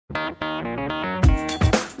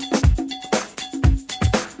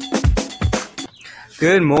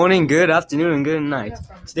Good morning, good afternoon, and good night.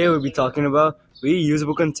 Today we'll be talking about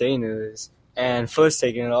reusable containers. And first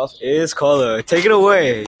taking it off is Karla. Take it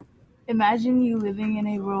away. Imagine you living in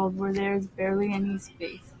a world where there is barely any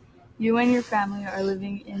space. You and your family are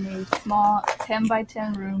living in a small 10 by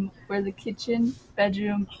 10 room where the kitchen,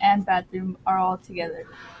 bedroom, and bathroom are all together.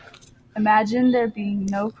 Imagine there being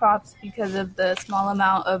no crops because of the small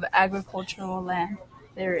amount of agricultural land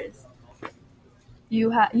there is. You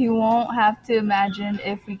won't have to imagine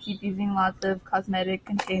if we keep using lots of cosmetic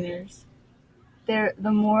containers. The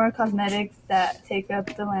more cosmetics that take up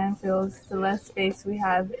the landfills, the less space we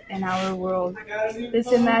have in our world.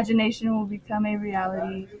 This imagination will become a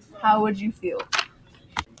reality. How would you feel?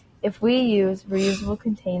 If we use reusable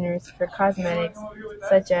containers for cosmetics,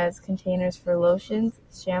 such as containers for lotions,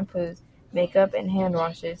 shampoos, makeup, and hand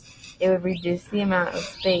washes, it would reduce the amount of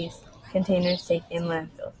space containers take in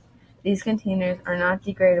landfills. These containers are not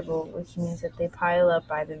degradable, which means that they pile up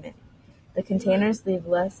by the minute. The containers leave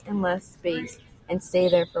less and less space and stay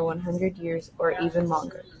there for 100 years or even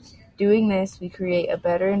longer. Doing this, we create a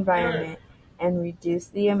better environment and reduce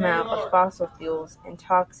the amount of fossil fuels and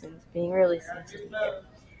toxins being released into the air.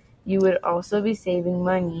 You would also be saving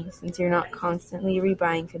money since you're not constantly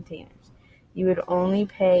rebuying containers. You would only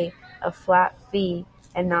pay a flat fee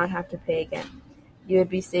and not have to pay again. You would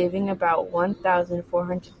be saving about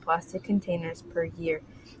 1,400 plastic containers per year,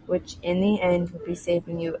 which in the end would be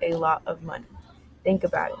saving you a lot of money. Think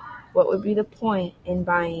about it. What would be the point in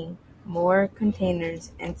buying more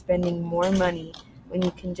containers and spending more money when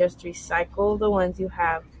you can just recycle the ones you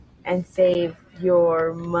have and save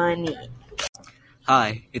your money?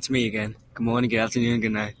 Hi, it's me again. Good morning, good afternoon,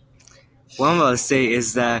 good night. What I'm about to say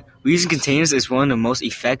is that reusing containers is one of the most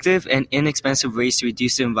effective and inexpensive ways to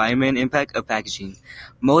reduce the environmental impact of packaging.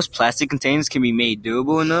 Most plastic containers can be made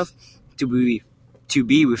durable enough to be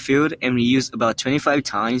refilled and reused about 25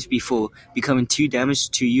 times before becoming too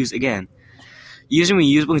damaged to use again. Using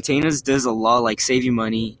reusable containers does a lot like saving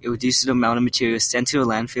money. It reduces the amount of materials sent to the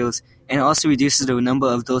landfills and also reduces the number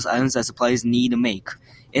of those items that suppliers need to make.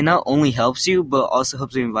 It not only helps you, but also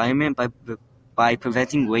helps the environment by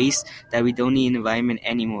preventing waste that we don't need in the environment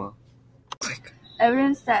anymore.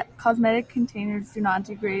 Evidence that cosmetic containers do not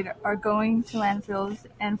degrade are going to landfills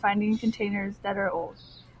and finding containers that are old.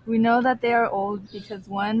 We know that they are old because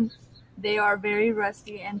 1, they are very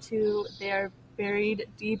rusty, and 2, they are buried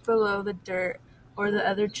deep below the dirt or the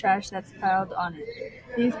other trash that's piled on it.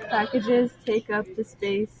 These packages take up the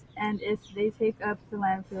space, and if they take up the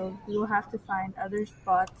landfill, we will have to find other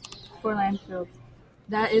spots for landfills.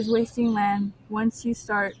 That is wasting land. Once you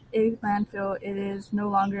start a landfill, it is no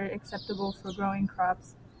longer acceptable for growing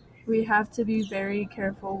crops. We have to be very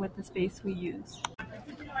careful with the space we use.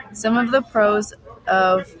 Some of the pros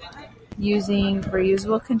of using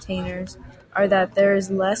reusable containers are that there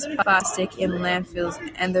is less plastic in landfills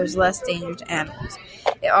and there's less danger to animals.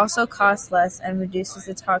 It also costs less and reduces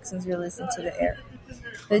the toxins released into the air.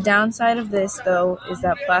 The downside of this, though, is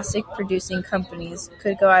that plastic-producing companies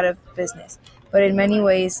could go out of business, but in many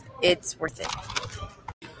ways, it's worth it.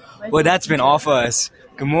 Well, that's been all for us.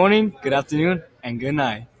 Good morning, good afternoon, and good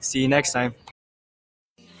night. See you next time.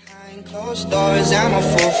 Behind closed doors, I'm a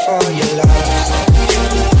fool for your love.